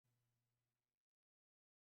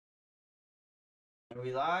Are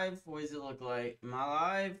we live? What does it look like? Am I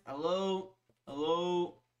live? Hello?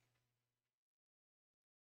 Hello?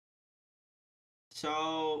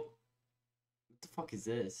 So, what the fuck is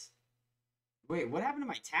this? Wait, what happened to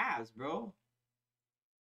my tabs, bro?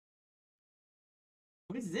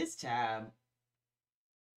 What is this tab?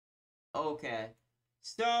 Okay.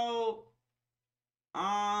 So,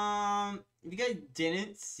 if you guys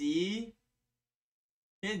didn't see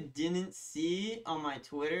on my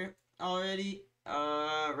Twitter already,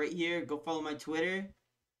 right here, go follow my Twitter.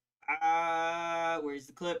 Where's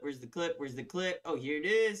the clip? Where's the clip? Where's the clip? Oh, here it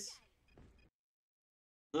is.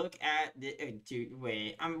 Look at the dude.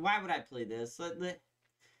 Wait, why would I play this?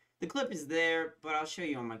 The clip is there, but I'll show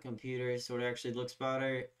you on my computer so it actually looks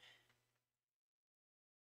better.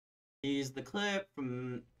 Here's the clip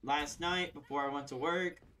from last night before I went to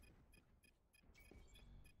work.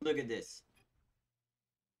 Look at this.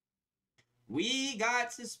 We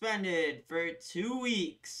got suspended for 2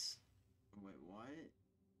 weeks. Wait, what?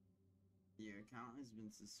 Your account has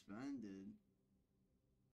been suspended.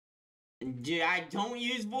 Dude, I don't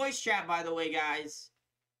use voice chat, by the way, guys.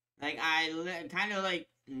 Like, I kind of, like,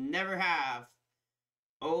 never have.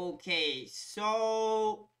 Okay,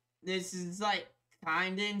 so this is, like,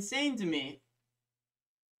 kind of insane to me.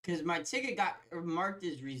 Because my ticket got marked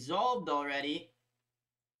as resolved already.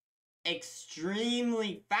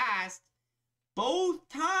 Extremely fast. Both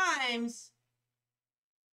times.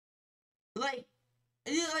 Like,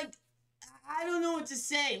 I don't know what to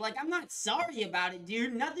say. Like, I'm not sorry about it,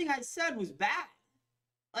 dude. Nothing I said was bad.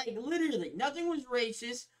 Like, literally, nothing was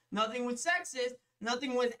racist, nothing was sexist,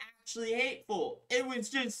 nothing was actually hateful. It was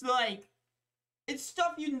just, like, it's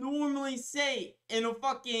stuff you normally say in a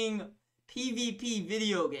fucking PvP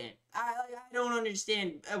video game. I don't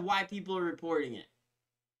understand why people are reporting it.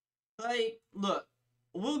 Like, look,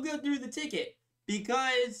 we'll go through the ticket,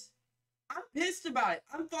 because I'm pissed about it.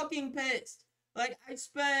 I'm fucking pissed. Like, I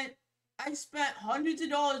spent hundreds of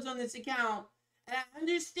dollars on this account, and I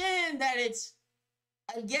understand that it's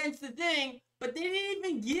against the thing, but they didn't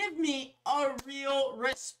even give me a real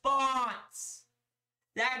response.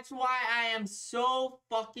 That's why I am so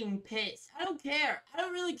fucking pissed. I don't care. I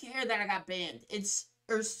don't really care that I got banned.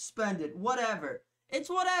 Or suspended. Whatever. It's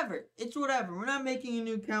whatever. It's whatever. We're not making a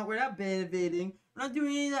new account. We're not ban evading. We're not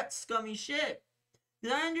doing any of that scummy shit.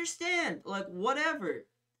 Did I understand? Like, whatever.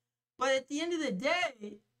 But at the end of the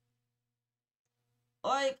day,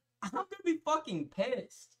 like, I'm gonna be fucking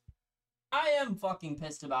pissed. I am fucking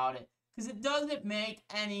pissed about it. Because it doesn't make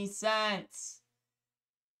any sense.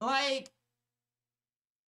 Like,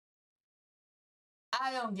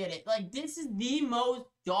 I don't get it. Like, this is the most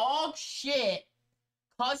dog shit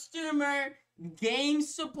customer game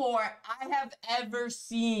support I have ever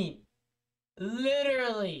seen.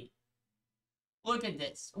 Literally. Look at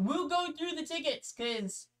this. We'll go through the tickets,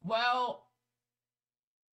 because, well,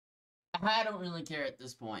 I don't really care at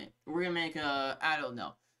this point. We're gonna make I don't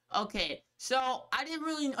know. Okay, so I didn't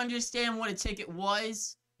really understand what a ticket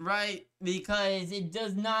was, right? Because it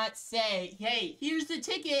does not say, hey, here's the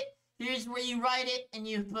ticket, here's where you write it, and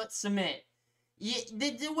you put submit.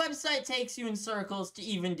 The website takes you in circles to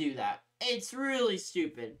even do that. It's really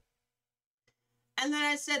stupid. And then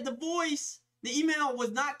I said the email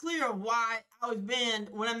was not clear of why I was banned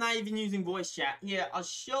when I'm not even using voice chat. Here, I'll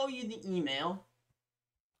show you the email.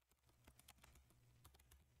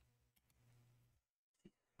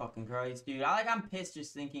 Fucking Christ, dude. I'm pissed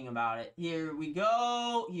just thinking about it. Here we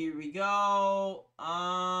go. Here we go.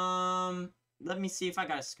 Let me see if I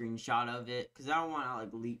got a screenshot of it, because I don't want to,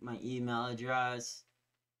 like, leak my email address.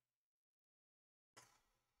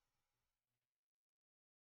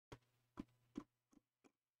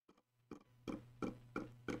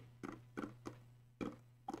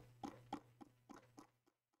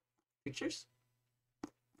 Pictures?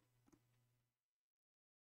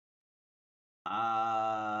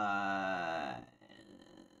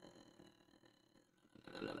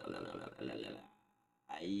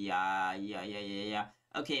 Yeah.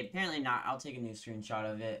 Okay, apparently not. I'll take a new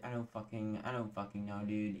screenshot of it. I don't fucking know,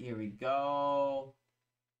 dude. Here we go.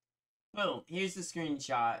 Boom. Here's the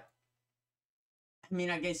screenshot. I mean,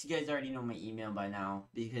 I guess you guys already know my email by now,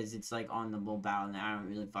 because it's, like, on the bull battle, and I don't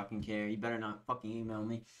really fucking care. You better not fucking email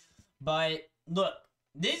me. But, look.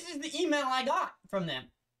 This is the email I got from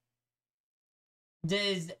them.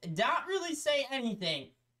 Does not really say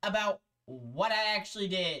anything about what I actually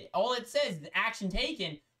did. All it says is action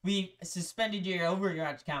taken. We suspended your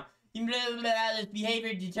Overwatch account. Blah, blah, blah, this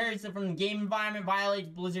behavior deters from the game environment, violates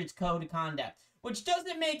Blizzard's code of conduct. Which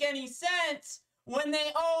doesn't make any sense when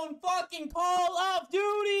they own fucking Call of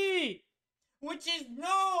Duty! Which is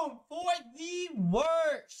known for the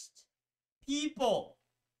worst people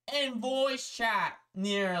in voice chat,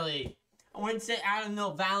 nearly. I wouldn't say, I don't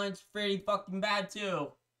know, Valorant's pretty fucking bad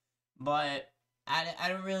too. But I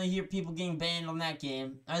don't really hear people getting banned on that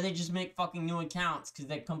game. Or they just make fucking new accounts because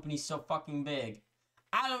that company's so fucking big.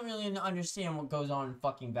 I don't really understand what goes on in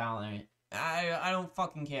fucking Valorant. I don't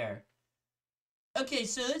fucking care. Okay,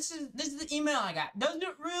 so this is the email I got. Doesn't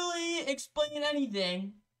really explain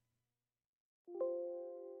anything.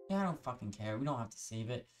 Yeah, I don't fucking care. We don't have to save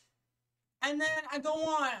it. And then I go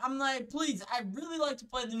on. I'm like, please, I'd really like to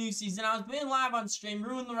play the new season. I was being live on stream,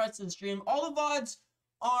 ruined the rest of the stream. All the VODs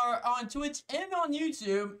are on Twitch and on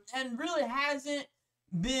YouTube, and really hasn't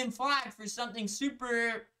been flagged for something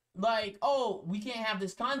super like, oh, we can't have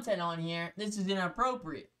this content on here. This is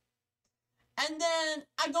inappropriate. And then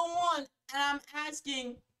I go on and I'm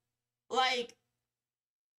asking, I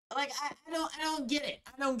don't get it.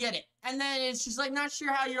 I don't get it. And then it's just like, not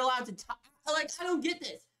sure how you're allowed to type. Like, I don't get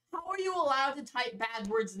this. How are you allowed to type bad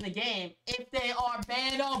words in the game if they are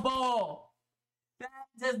bannable? That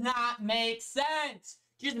does not make sense.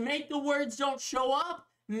 Just make the words don't show up.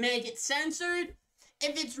 Make it censored.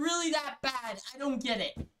 If it's really that bad, I don't get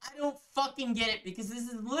it. I don't fucking get it, because this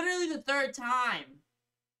is literally the third time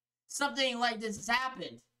something like this has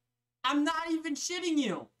happened. I'm not even shitting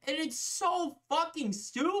you. And it's so fucking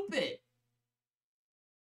stupid.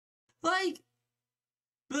 Like,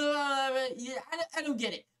 yeah, I don't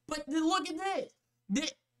get it. But look at this.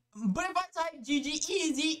 But if I type GG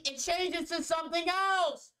easy, it changes to something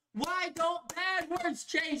else. Why don't bad words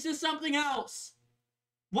change to something else?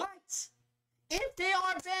 What? If they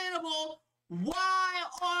are bannable, why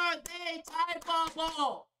are they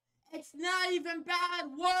typable? It's not even bad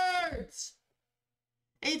words.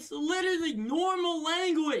 It's literally normal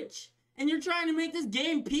language. And you're trying to make this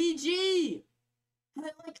game PG.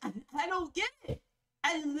 I don't get it.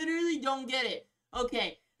 I literally don't get it.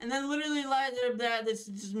 Okay, and then literally this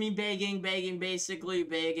is just me begging, basically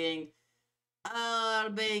begging.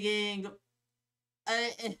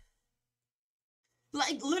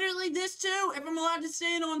 Like, literally this too, if I'm allowed to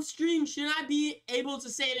say it on stream, should I be able to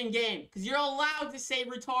say it in game? Because you're allowed to say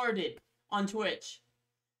retarded on Twitch.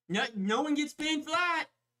 No one gets banned for that.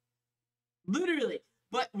 Literally.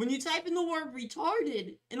 But when you type in the word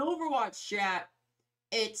retarded in Overwatch chat,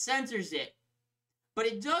 it censors it. But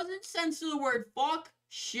it doesn't censor the word fuck,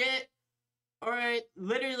 shit, or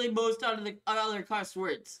literally most other cuss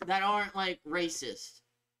words that aren't, like, racist.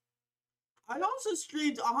 I also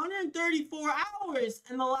streamed 134 hours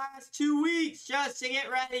in the last 2 weeks just to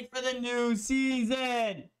get ready for the new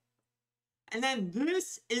season. And then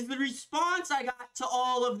this is the response I got to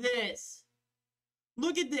all of this.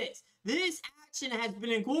 Look at this. This action has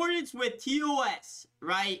been in accordance with TOS,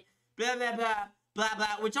 right? Blah, blah, blah, blah,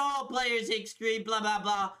 blah, which all players excrete, blah, blah,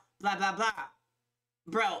 blah, blah, blah, blah.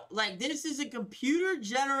 Bro, like, this is a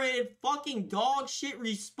computer-generated fucking dog shit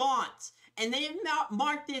response. And they have not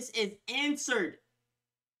marked this as answered.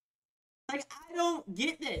 Like, I don't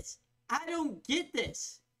get this. I don't get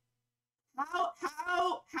this. How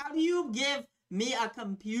do you give me a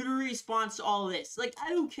computer response to all this? Like, I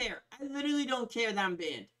don't care. I literally don't care that I'm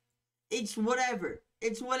banned. It's whatever.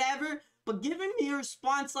 It's whatever. But giving me a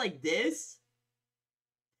response like this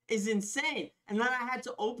is insane. And then I had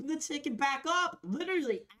to open the ticket back up,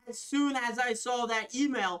 literally, as soon as I saw that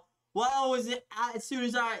email. Well, as soon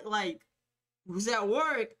as I, like, was at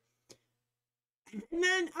work. And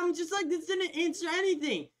then I'm just like, this didn't answer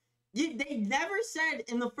anything. They never said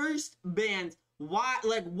in the first band why,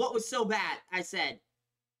 like, what was so bad, I said.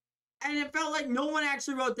 And it felt like no one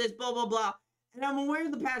actually wrote this, blah, blah, blah. And I'm aware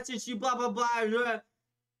of the past issue, blah, blah, blah, blah.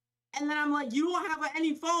 And then I'm like, you don't have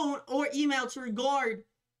any phone or email to regard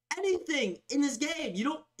anything in this game. You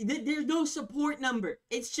don't, there's no support number.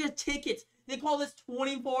 It's just tickets. They call this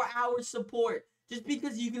 24-hour support. Just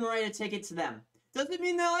because you can write a ticket to them. Doesn't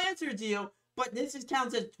mean they'll answer to you, but this just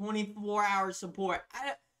counts as 24-hour support.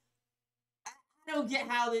 I don't get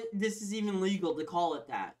how this is even legal to call it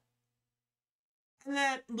that. And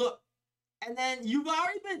then, look. And then you've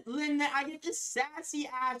already been, I get this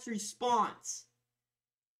sassy-ass response.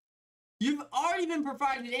 You've already been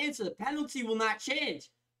provided an answer. The penalty will not change.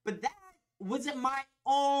 But that wasn't my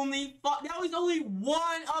only, that was only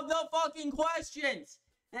one of the fucking questions.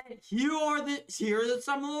 And here are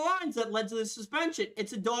some of the lines that led to the suspension.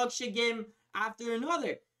 It's a dog shit game after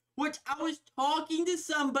another. Which I was talking to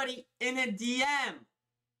somebody in a DM.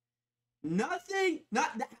 I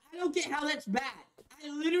don't get how that's bad. I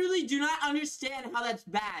literally do not understand how that's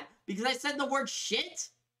bad. Because I said the word shit?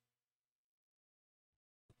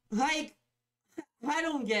 Like, I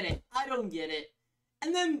don't get it. I don't get it.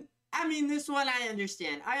 And then, I mean, this one I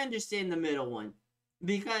understand. I understand the middle one.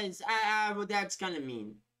 because well, that's kind of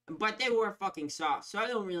mean. But they were fucking soft, so I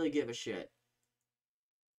don't really give a shit.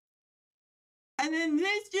 And then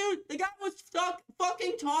this dude, the guy was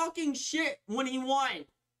fucking talking shit when he won.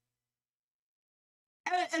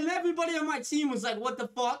 And everybody on my team was like, what the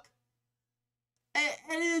fuck? And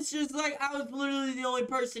it's just like, I was literally the only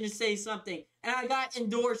person to say something. And I got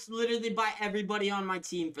endorsed literally by everybody on my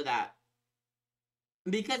team for that.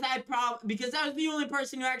 Because I was the only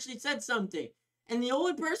person who actually said something. And the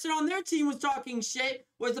only person on their team was talking shit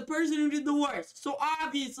was the person who did the worst. So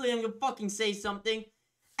obviously I'm gonna fucking say something.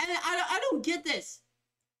 And I don't get this.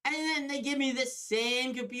 And then they give me this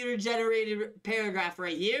same computer generated paragraph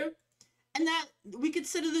right here. And that we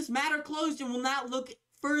consider this matter closed and will not look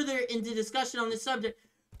further into discussion on this subject.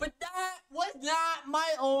 But that was not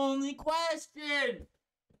my only question.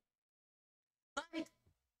 Like,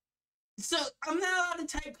 so I'm not allowed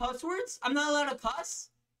to type cuss words? I'm not allowed to cuss?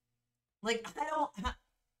 Like, I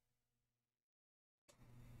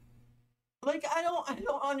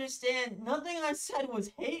don't understand. Nothing I said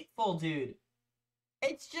was hateful, dude.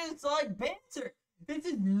 It's just like banter. This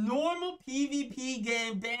is normal PvP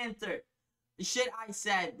game banter. The shit I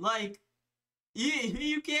said. Like,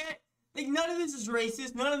 you can't, like, none of this is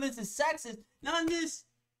racist, none of this is sexist, none of this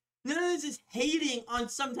is hating on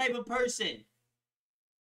some type of person.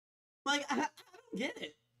 Like, I don't get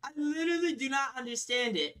it. I literally do not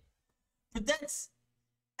understand it. But that's,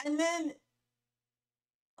 and then,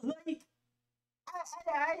 like, and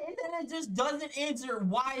then it just doesn't answer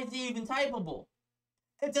why is he even typable.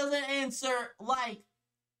 It doesn't answer, like,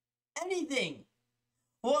 anything.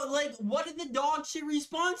 Well, like, what are the dog shit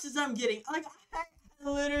responses I'm getting? Like, I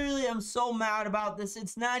literally am so mad about this.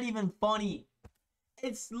 It's not even funny.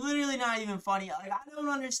 It's literally not even funny. Like, I don't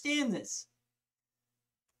understand this.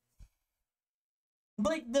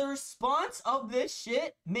 Like, the response of this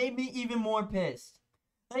shit made me even more pissed.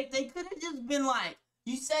 Like, they could have just been like,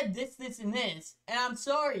 you said this, this, and this, and I'm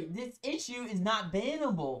sorry, this issue is not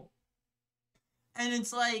bannable. And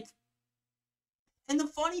it's like, and the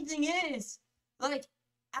funny thing is, like,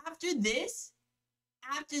 after this,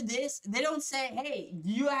 they don't say, hey, do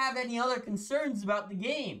you have any other concerns about the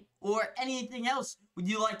game? Or anything else would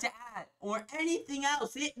you like to add? Or anything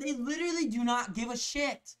else. They literally do not give a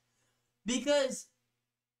shit. Because,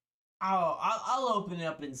 I'll open it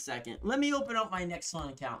up in a second. Let me open up my Nexon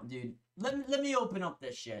account, dude. Let me open up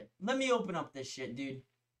this shit. Let me open up this shit, dude.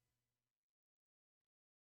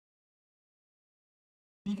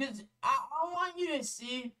 Because I want you to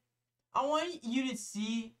see,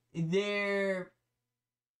 their...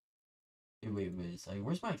 Wait, it's like,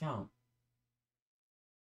 where's my account?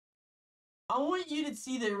 I want you to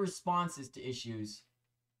see their responses to issues.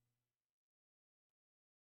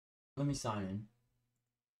 Let me sign in.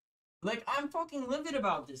 Like, I'm fucking livid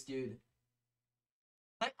about this, dude.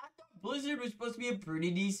 Like, I thought Blizzard was supposed to be a pretty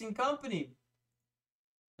decent company.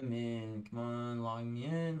 Come in, come on, log me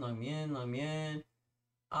in.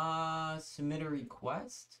 Submit a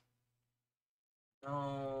request?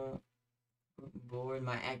 No. Board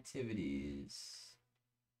my activities.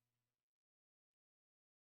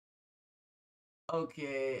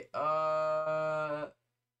 Okay, what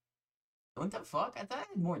the fuck? I thought I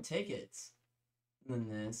had more tickets than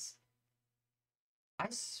this. I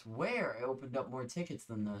swear I opened up more tickets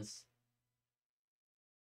than this.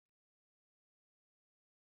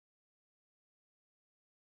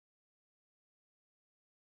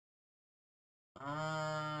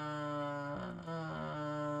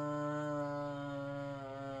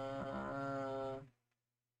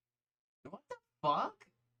 What the fuck?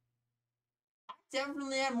 I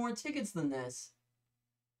definitely had more tickets than this.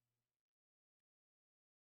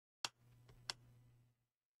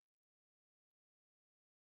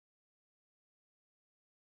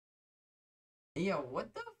 Yeah,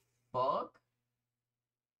 what the fuck?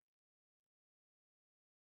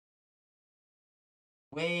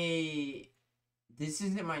 Wait, this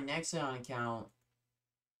isn't my Nexon account.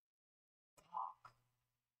 Fuck.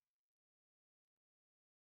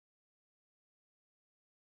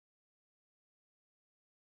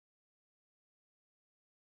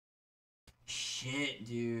 Shit,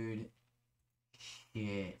 dude.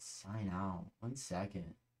 Shit, sign out. 1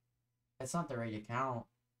 second. That's not the right account.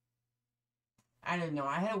 I don't know.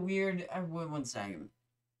 I had a weird. 1 second.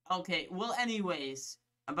 Okay. Well, anyways,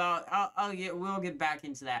 we'll get back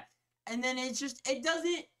into that. And then it just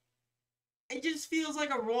feels like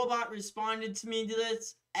a robot responded to me to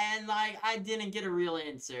this, and like I didn't get a real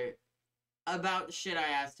answer about the shit I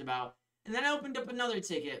asked about. And then I opened up another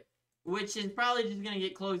ticket, which is probably just gonna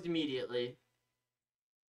get closed immediately.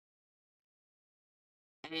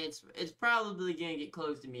 And it's probably gonna get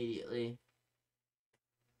closed immediately.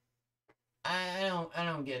 I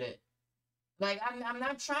don't get it. Like, I'm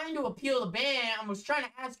not trying to appeal the ban. I was trying to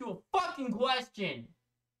ask you a fucking question.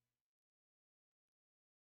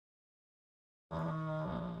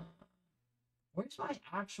 Where's my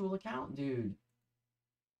actual account, dude?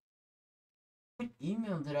 What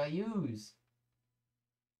email did I use?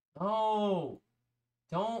 No,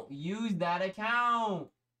 don't use that account.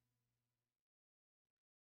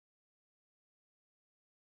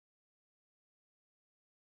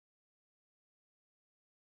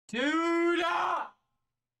 Dude!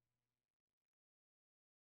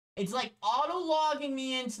 It's like auto-logging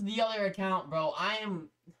me into the other account, bro. I am...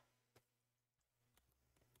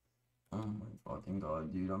 Oh my fucking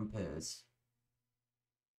god, dude. I'm pissed.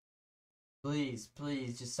 Please,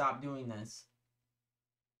 please, just stop doing this.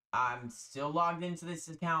 I'm still logged into this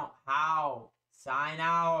account. How? Sign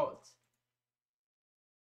out.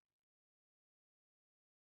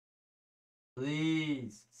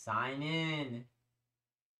 Please, sign in.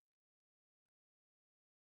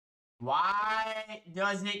 Why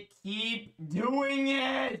does it keep doing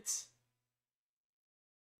it?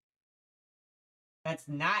 That's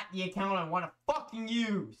not the account I want to fucking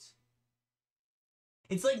use.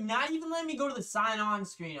 It's like not even letting me go to the sign on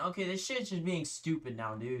screen. Okay, this shit's just being stupid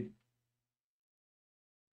now, dude.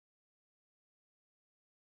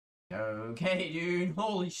 Okay, dude.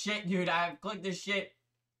 Holy shit, dude. I've clicked this shit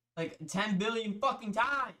like 10 billion fucking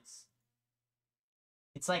times.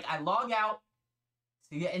 It's like I log out,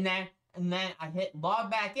 so get in there, and then I hit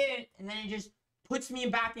log back in, and then it just puts me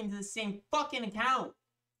back into the same fucking account.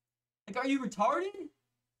 Like, are you retarded?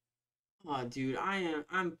 Oh, dude,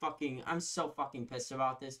 I'm so fucking pissed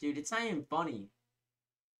about this, dude. It's not even funny.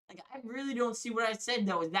 Like, I really don't see what I said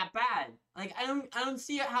that was that bad. Like, I don't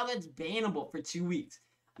see how that's bannable for 2 weeks.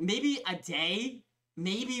 Maybe a day?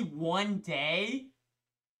 Maybe 1 day?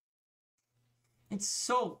 It's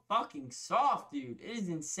so fucking soft, dude. It is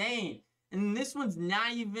insane. And this one's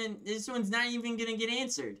not even gonna get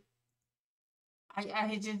answered.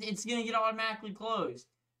 It's gonna get automatically closed.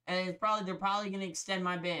 And they're probably gonna extend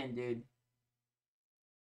my ban, dude.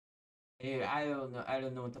 Dude, I don't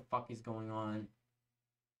know what the fuck is going on.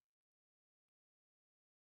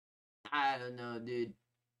 I don't know, dude.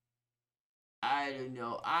 I don't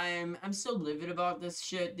know. I'm so livid about this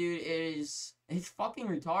shit, dude. It's fucking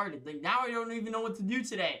retarded. Like, now I don't even know what to do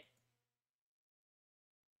today.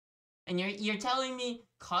 And you're telling me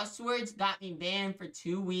cuss words got me banned for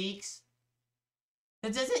 2 weeks?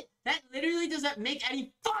 That literally doesn't make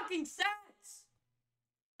any fucking sense.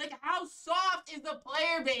 Like, how soft is the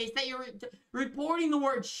player base that you're reporting the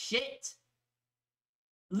word shit?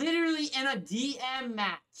 Literally in a DM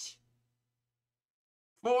match.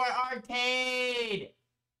 For arcade.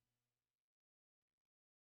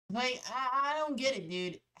 Like, I don't get it,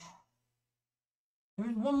 dude.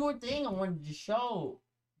 There's one more thing I wanted to show.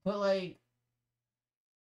 But, like...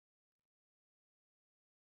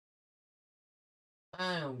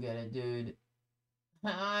 I don't get it, dude.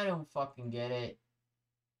 I don't fucking get it.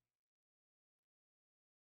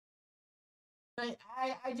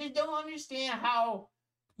 I just don't understand how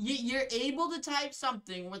you're able to type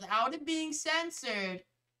something without it being censored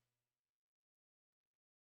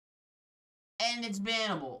and it's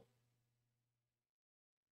bannable.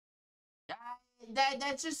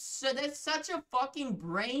 That's such a fucking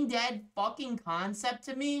brain dead fucking concept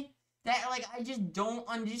to me that, like, I just don't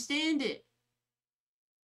understand it.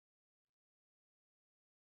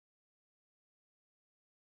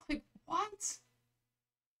 Like, what?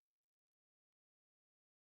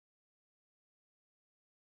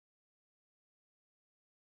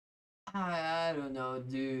 I don't know,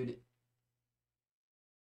 dude.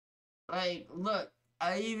 Like, look,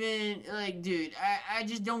 dude, I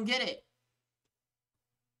just don't get it.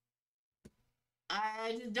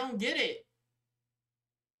 I just don't get it.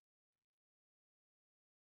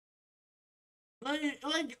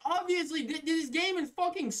 Obviously, this game is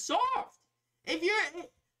fucking soft. If you're,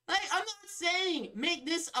 like, I'm not saying make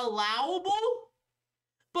this allowable,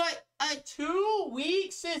 but a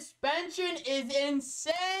 2-week suspension is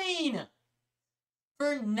insane.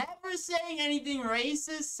 For never saying anything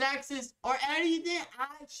racist, sexist, or anything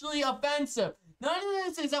actually offensive. None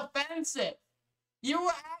of this is offensive. You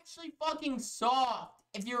were actually fucking soft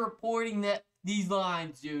if you're reporting these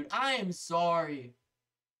lines, dude. I am sorry.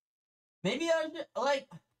 Maybe I should,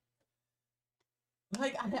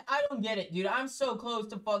 I don't get it, dude. I'm so close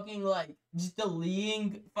to fucking, like, just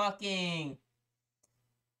deleting fucking,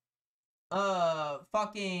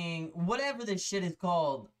 whatever this shit is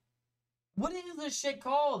called. What is this shit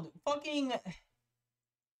called? Fucking,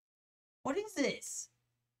 what is this?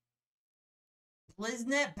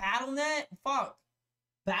 Blizznet? Battlenet? Fuck.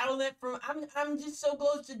 Battle.net from I'm just so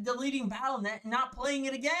close to deleting Battle.net and not playing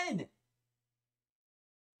it again.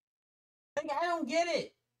 Like, I don't get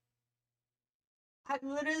it. I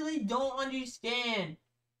literally don't understand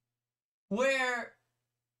where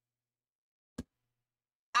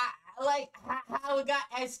how it got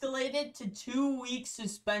escalated to 2 week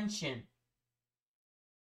suspension.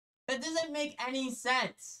 That doesn't make any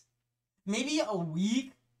sense. Maybe a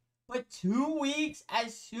week, but 2 weeks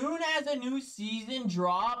as soon as a new season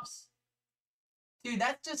drops? Dude,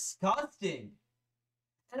 that's disgusting.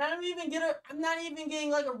 And I'm not even getting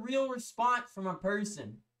like a real response from a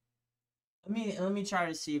person. Let me try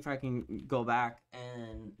to see if I can go back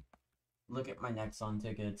and look at my Nexon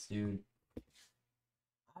tickets, dude.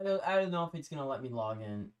 I don't know if it's gonna let me log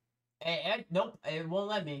in. Nope, it won't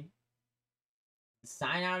let me.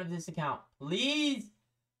 Sign out of this account. Please!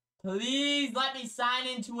 Please let me sign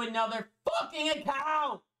into another fucking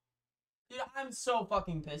account! Dude, I'm so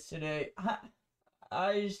fucking pissed today.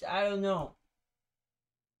 I don't know.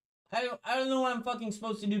 I don't know what I'm fucking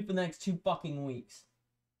supposed to do for the next 2 fucking weeks.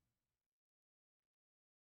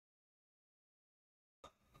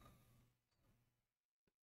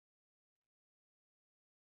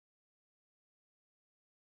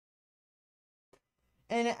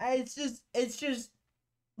 And it's just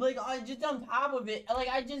like, I just on top of it, like,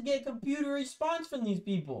 I just get a computer response from these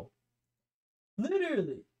people.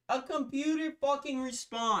 Literally, a computer fucking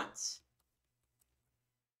response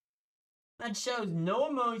that shows no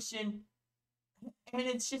emotion, and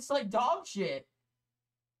it's just like dog shit.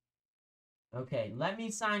 Okay, let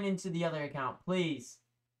me sign into the other account, please.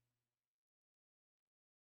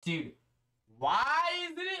 Dude, why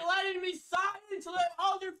isn't it letting me sign into the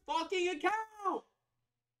other fucking account?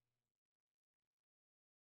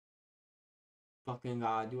 Fucking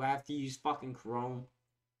God, do I have to use fucking Chrome?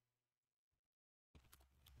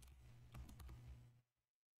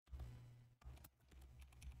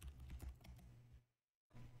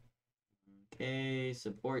 Okay,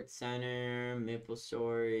 support center, Maple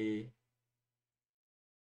Story.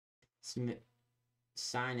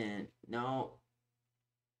 Sign in. No.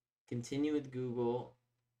 Continue with Google.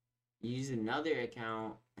 Use another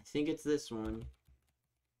account. I think it's this one.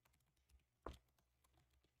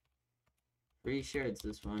 Pretty sure it's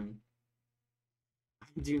this one.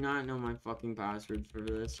 I do not know my fucking password for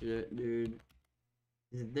this shit, dude.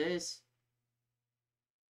 Is it this?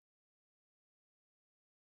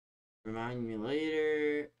 Remind me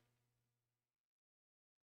later.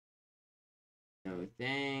 No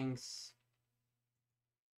thanks.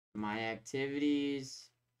 My activities.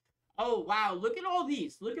 Oh, wow. Look at all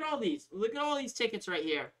these. Look at all these. Look at all these tickets right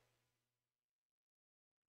here.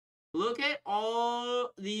 Look at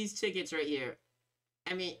all these tickets right here.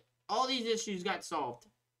 I mean, all these issues got solved.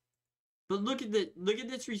 But look at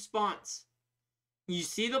this response. You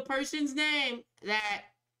see the person's name that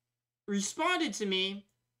responded to me.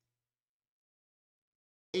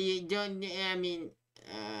 You don't, I mean,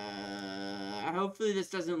 hopefully this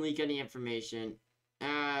doesn't leak any information.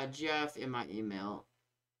 Jeff in my email.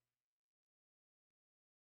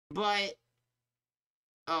 But,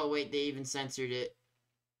 oh wait, they even censored it.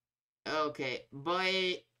 Okay,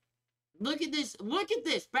 but look at this,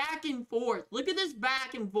 back and forth. Look at this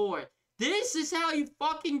back and forth. This is how you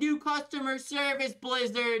fucking do customer service,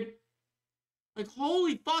 Blizzard. Like,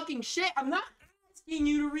 holy fucking shit, I'm not asking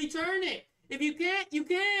you to return it. If you can't, you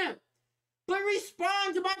can't. But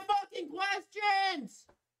respond to my fucking questions.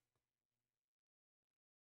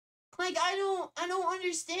 Like, I don't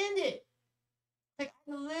understand it. Like,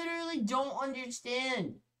 I literally don't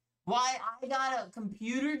understand why I got a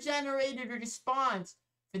computer-generated response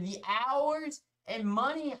for the hours and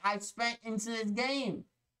money I spent into this game.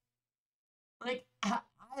 Like, I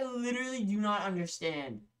literally do not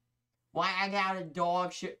understand why I got a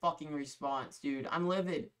dog shit fucking response, dude. I'm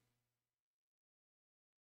livid.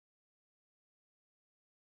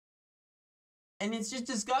 And it's just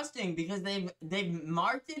disgusting because they've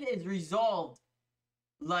marked it as resolved.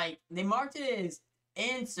 Like, they marked it as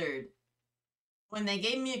answered when they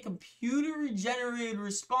gave me a computer-generated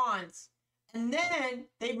response, and then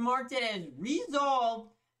they marked it as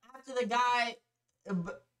resolved after the guy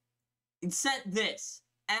sent this,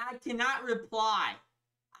 and I cannot reply.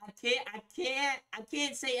 I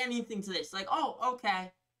can't say anything to this. Like, oh,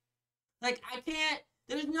 okay. Like, I can't.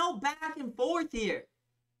 There's no back and forth here.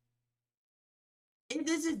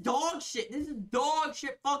 This is dog shit. This is dog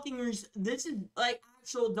shit fucking. This is like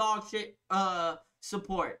actual dog shit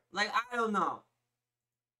support. Like, I don't know.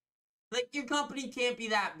 Like, your company can't be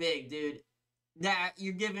that big, dude. That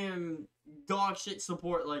you're giving him dog shit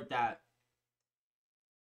support like that.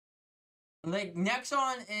 Like,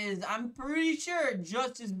 Nexon is, I'm pretty sure,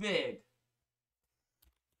 just as big.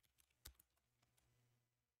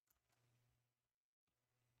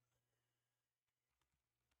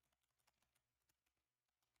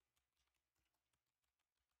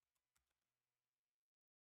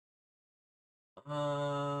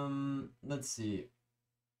 Let's see.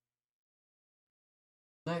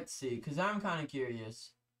 Let's see, because I'm kind of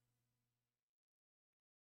curious.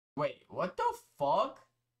 Wait, what the fuck?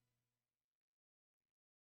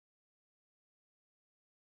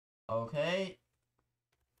 Okay.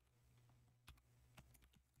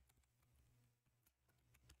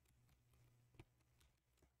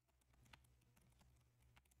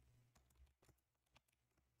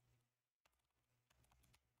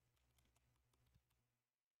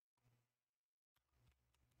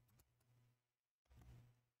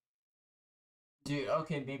 Dude,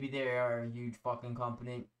 okay, maybe they are a huge fucking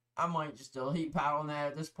company. I might just delete PaddleNet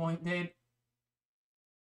at this point, dude.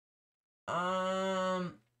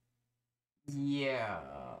 Um, yeah.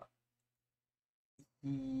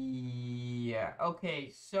 Yeah.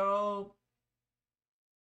 Okay, so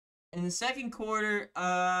in the second quarter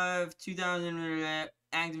of 2000,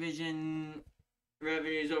 Activision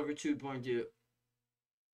revenues over 2.2.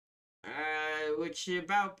 Which is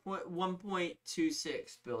about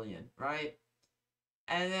 1.26 billion, right?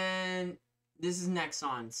 And then this is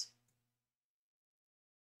Nexon's.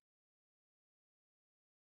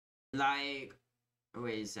 Like,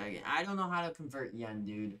 wait a second. I don't know how to convert yen,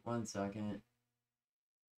 dude. 1 second.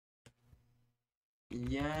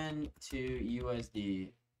 Yen to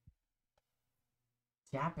USD.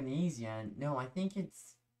 Japanese yen. No, I think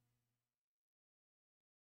it's.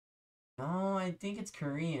 No, I think it's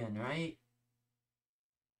Korean, right?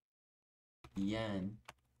 Yen.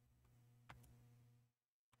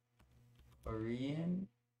 Korean?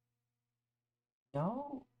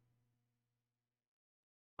 No?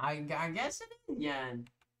 I guess it is yen.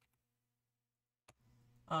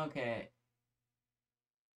 Okay.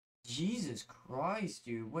 Jesus Christ,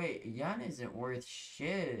 dude. Wait, yen isn't worth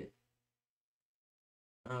shit.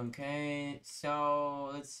 Okay, so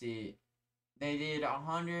let's see. They did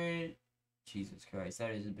 100. Jesus Christ,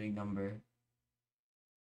 that is a big number.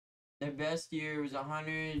 Their best year was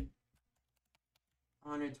 100.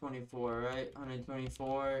 124, right?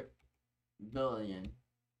 124 billion.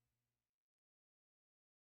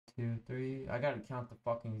 2, 3. I gotta count the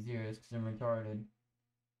fucking zeros because I'm retarded.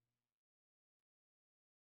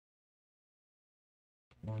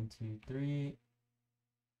 1, 2, 3.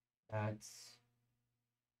 That's.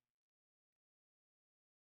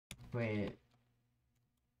 Wait.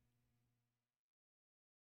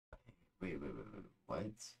 Wait. What?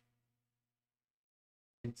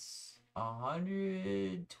 It's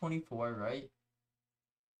 124, right?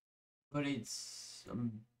 But it's a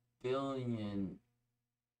billion.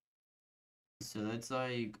 So that's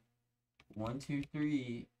like 1, 2,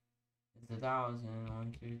 3 is 1,000.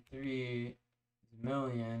 1, 2, 3 is a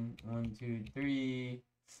million. 1, 2, 3.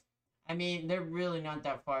 I mean, they're really not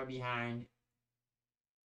that far behind.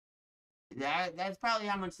 That's probably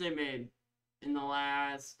how much they made in the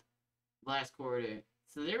last quarter.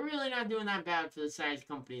 So they're really not doing that bad for the size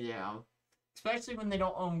company they have. Especially when they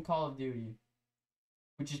don't own Call of Duty.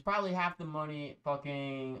 Which is probably half the money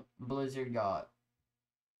fucking Blizzard got.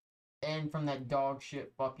 And from that dog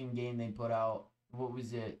shit fucking game they put out. What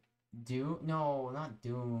was it? Doom? No, not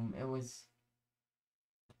Doom. It was.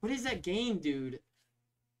 What is that game, dude?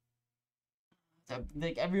 That,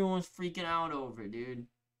 like, everyone's freaking out over, dude.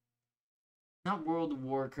 Not World of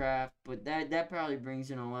Warcraft, but that probably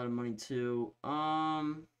brings in a lot of money too.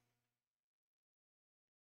 I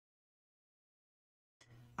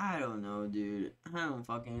don't know, dude. I don't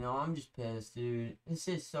fucking know. I'm just pissed, dude. This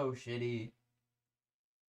is so shitty.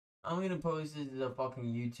 I'm gonna post this as a fucking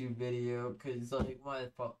YouTube video, cause like, why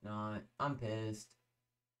the fuck not? I'm pissed.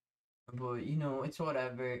 But you know, it's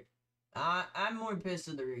whatever. I'm more pissed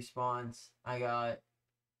at the response I got.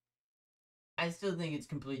 I still think it's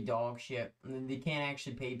complete dog shit. They can't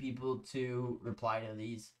actually pay people to reply to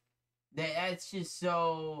these. That's just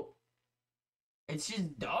so. It's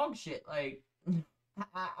just dog shit. Like,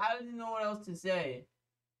 I don't know what else to say.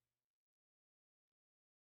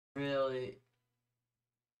 Really.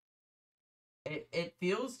 It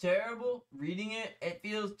feels terrible reading it. It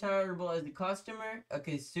feels terrible as a customer, a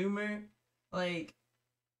consumer. Like,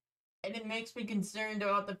 and it makes me concerned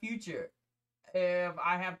about the future. If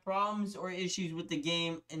I have problems or issues with the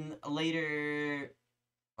game in later,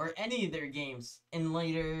 or any of their games in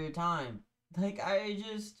later time. Like, I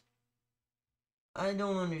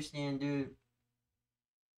don't understand, dude.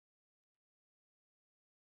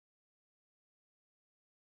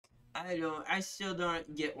 I still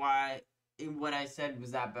don't get why what I said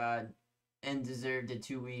was that bad and deserved a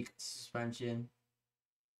 2-week suspension.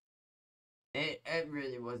 It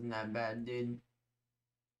really wasn't that bad, dude.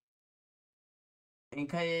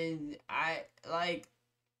 Because I like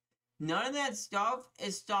none of that stuff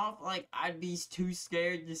is stuff like I'd be too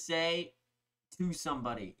scared to say to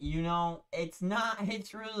somebody. You know, it's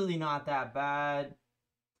really not that bad.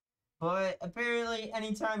 But apparently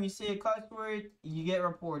anytime you say a cuss word, you get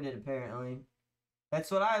reported apparently. That's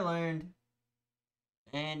what I learned.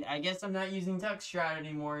 And I guess I'm not using text strat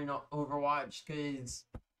anymore in Overwatch, because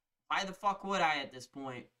why the fuck would I at this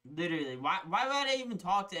point? Literally, why would I even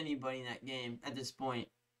talk to anybody in that game at this point?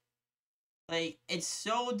 Like, it's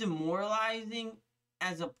so demoralizing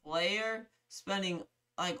as a player, spending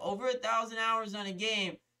like over 1,000 hours on a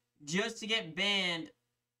game just to get banned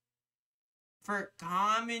for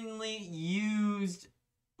commonly used,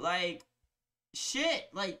 like, shit.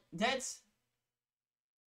 Like, that's...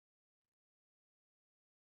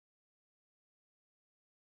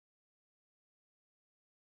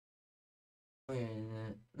 Wait a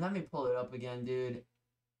minute. Let me pull it up again, dude.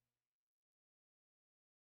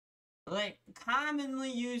 Like,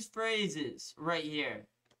 commonly used phrases right here.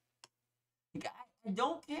 Like, I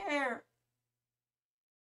don't care.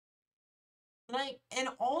 Like, and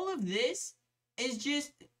all of this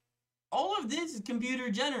is computer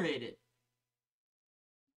generated.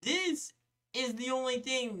 This is the only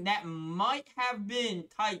thing that might have been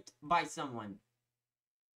typed by someone.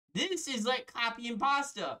 This is like copy and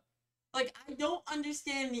pasta. Like, I don't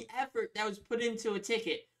understand the effort that was put into a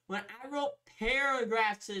ticket when I wrote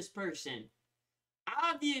paragraphs to this person.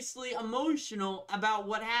 Obviously emotional about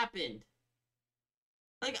what happened.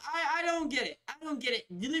 Like, I don't get it. I don't get it.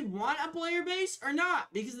 Do they want a player base or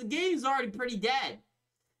not? Because the game's already pretty dead.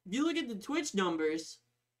 If you look at the Twitch numbers,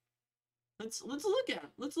 let's look at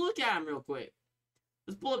them. Let's look at them real quick.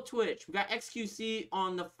 Let's pull up Twitch. We got XQC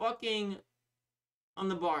on the fucking on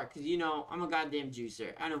the bar, because you know I'm a goddamn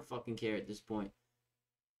juicer. I don't fucking care at this point.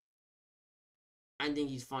 I think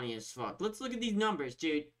he's funny as fuck. Let's look at these numbers,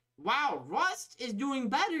 dude. Wow, Rust is doing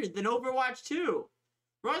better than Overwatch 2.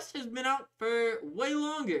 Rust has been out for way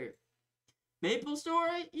longer. Maple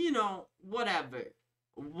Story, you know, whatever.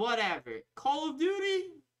 Whatever. Call of Duty?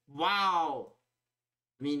 Wow.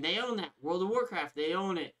 I mean, they own that. World of Warcraft, they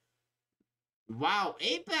own it. Wow.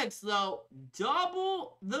 Apex, though,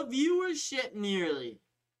 double the viewership nearly.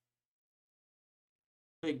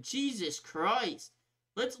 Like, Jesus Christ.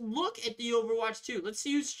 Let's look at the Overwatch 2. Let's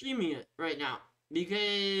see who's streaming it right now.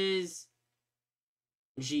 Because...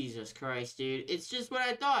 Jesus Christ, dude. It's just what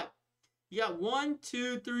I thought. You got 1,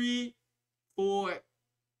 2, 3, 4.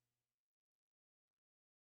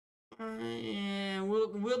 And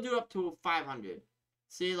we'll do up to 500.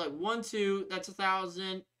 See, like 1, 2, that's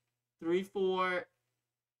 1,000. 3, 4,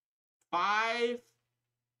 5.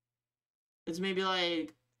 It's maybe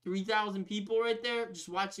like 3,000 people right there just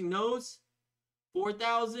watching those.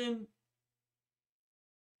 4,000.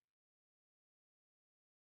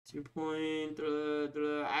 2 point,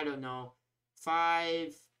 I don't know.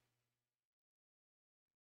 5.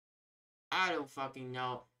 I don't fucking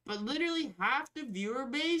know. But literally half the viewer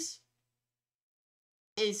base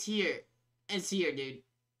is here. It's here, dude.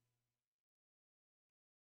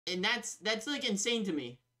 And that's like insane to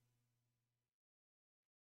me.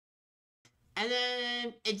 And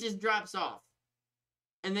then it just drops off.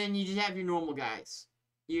 And then you just have your normal guys.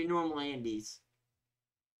 Your normal Andes.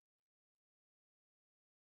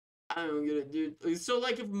 I don't get it, dude. So,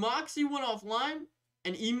 like, if Moxie went offline,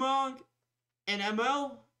 and Emong, and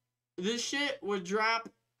ML, this shit would drop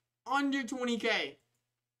under 20k.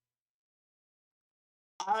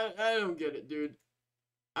 I don't get it, dude.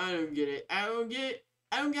 I don't get it. I don't get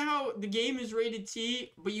how the game is rated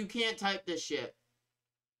T, but you can't type this shit.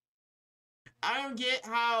 I don't get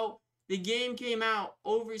how the game came out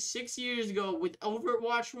over 6 years ago with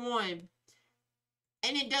Overwatch 1,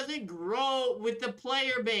 and it doesn't grow with the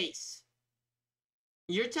player base.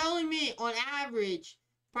 You're telling me, on average,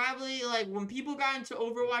 probably, like, when people got into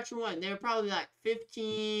Overwatch 1, they were probably, like,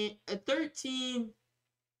 13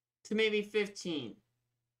 to maybe 15.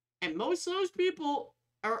 And most of those people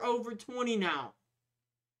are over 20 now.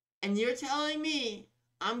 And you're telling me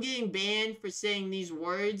I'm getting banned for saying these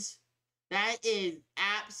words? That is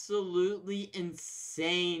absolutely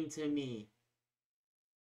insane to me.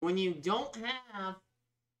 When you don't have...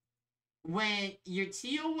 When your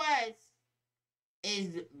TOS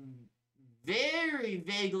is very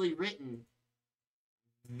vaguely written.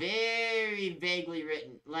 Very vaguely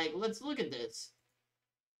written. Like, let's look at this.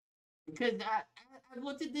 Because I've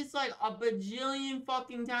looked at this like a bajillion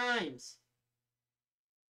fucking times.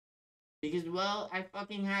 Because, well, I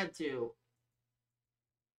fucking had to.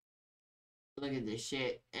 Look at this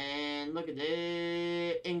shit. And look at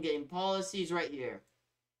the in-game policies right here.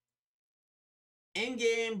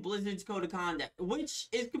 In-game Blizzard's code of conduct. Which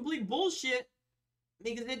is complete bullshit.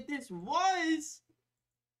 Because if this was...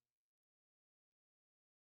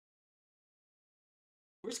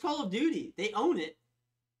 Where's Call of Duty? They own it.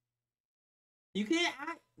 You can't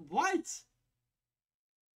act... What?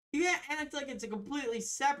 You can't act like it's a completely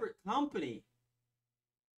separate company.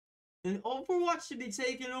 And Overwatch should be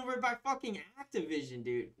taken over by fucking Activision,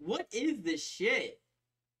 dude. What is this shit?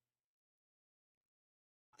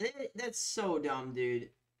 That's so dumb, dude.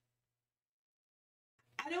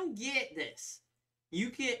 I don't get this. You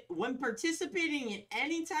can, when participating in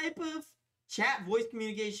any type of chat, voice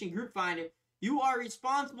communication, group finder, you are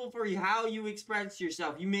responsible for how you express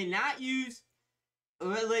yourself. You may not use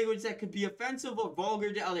language that could be offensive or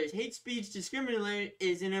vulgar to others. Hate speech, discriminatory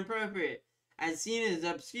is inappropriate, as seen as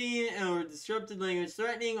obscene or disruptive language,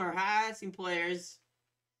 threatening or harassing players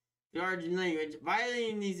regarding language.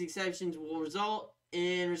 Violating these exceptions will result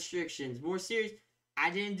in restrictions. More serious,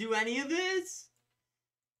 I didn't do any of this.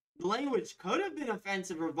 The language could have been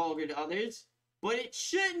offensive or vulgar to others, but it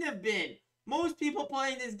shouldn't have been. Most people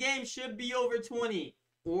playing this game should be over 20,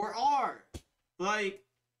 or are. Like,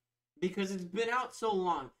 because it's been out so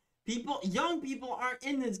long. Young people aren't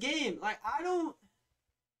in this game. Like,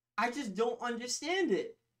 I just don't understand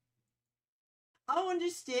it. I don't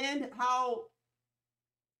understand how,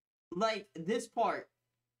 like, this part.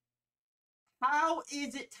 How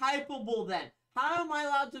is it typable then? How am I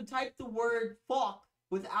allowed to type the word fuck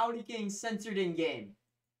without it getting censored in game?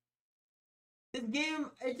 This game,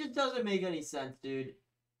 it just doesn't make any sense, dude.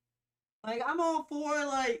 Like, I'm all for,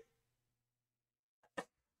 like,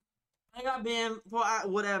 I got banned for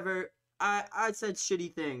whatever. I said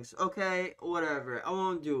shitty things, okay? Whatever. I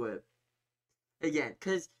won't do it again,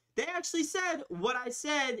 because they actually said what I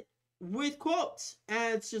said with quotes.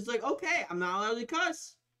 And it's just like, okay, I'm not allowed to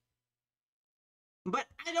cuss. But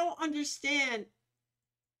I don't understand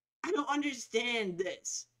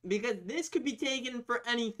this, because this could be taken for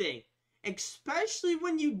anything, especially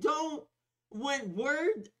when you don't, when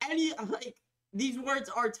these words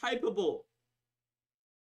are typable.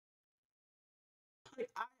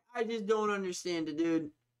 Like, I just don't understand it,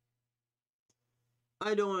 dude.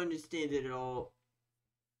 I don't understand it at all.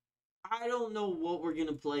 I don't know what we're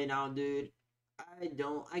gonna play now, dude.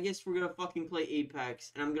 I guess we're gonna fucking play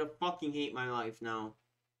Apex, and I'm gonna fucking hate my life now.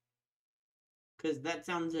 Because that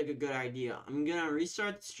sounds like a good idea. I'm gonna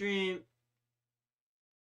restart the stream,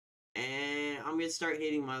 and I'm gonna start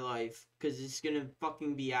hating my life. Because it's gonna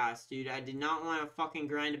fucking be ass, dude. I did not want to fucking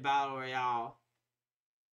grind a battle royale.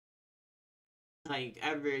 Like,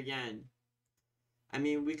 ever again. I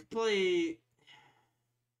mean, we could play...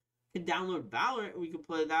 could download Valorant, we could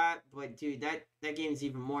play that, but dude, that game is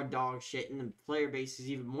even more dog shit, and the player base is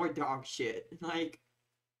even more dog shit. Like,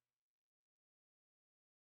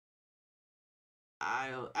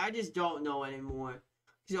 I just don't know anymore.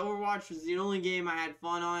 Because Overwatch was the only game I had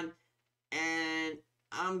fun on, and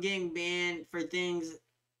I'm getting banned for things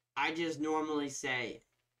I just normally say.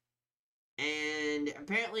 And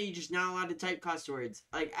apparently you're just not allowed to type cuss words.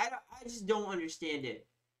 Like, I just don't understand it.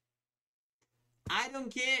 I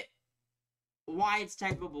don't get why it's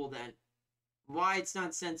typable then. Why it's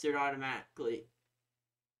not censored automatically.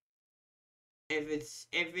 If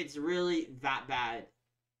it's really that bad.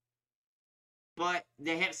 But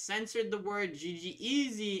they have censored the word GG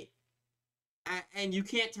easy, and you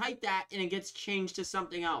can't type that, and it gets changed to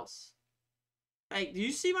something else. Like, do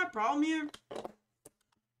you see my problem here?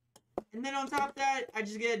 And then on top of that, I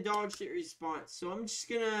just get a dog shit response. So I'm just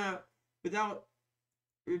gonna, without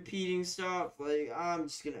repeating stuff, like, I'm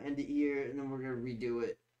just gonna end it here, and then we're gonna redo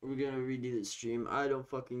it. We're gonna redo the stream. I don't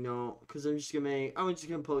fucking know, because I'm just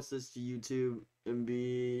gonna post this to YouTube and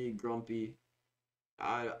be grumpy.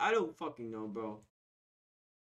 I don't fucking know, bro.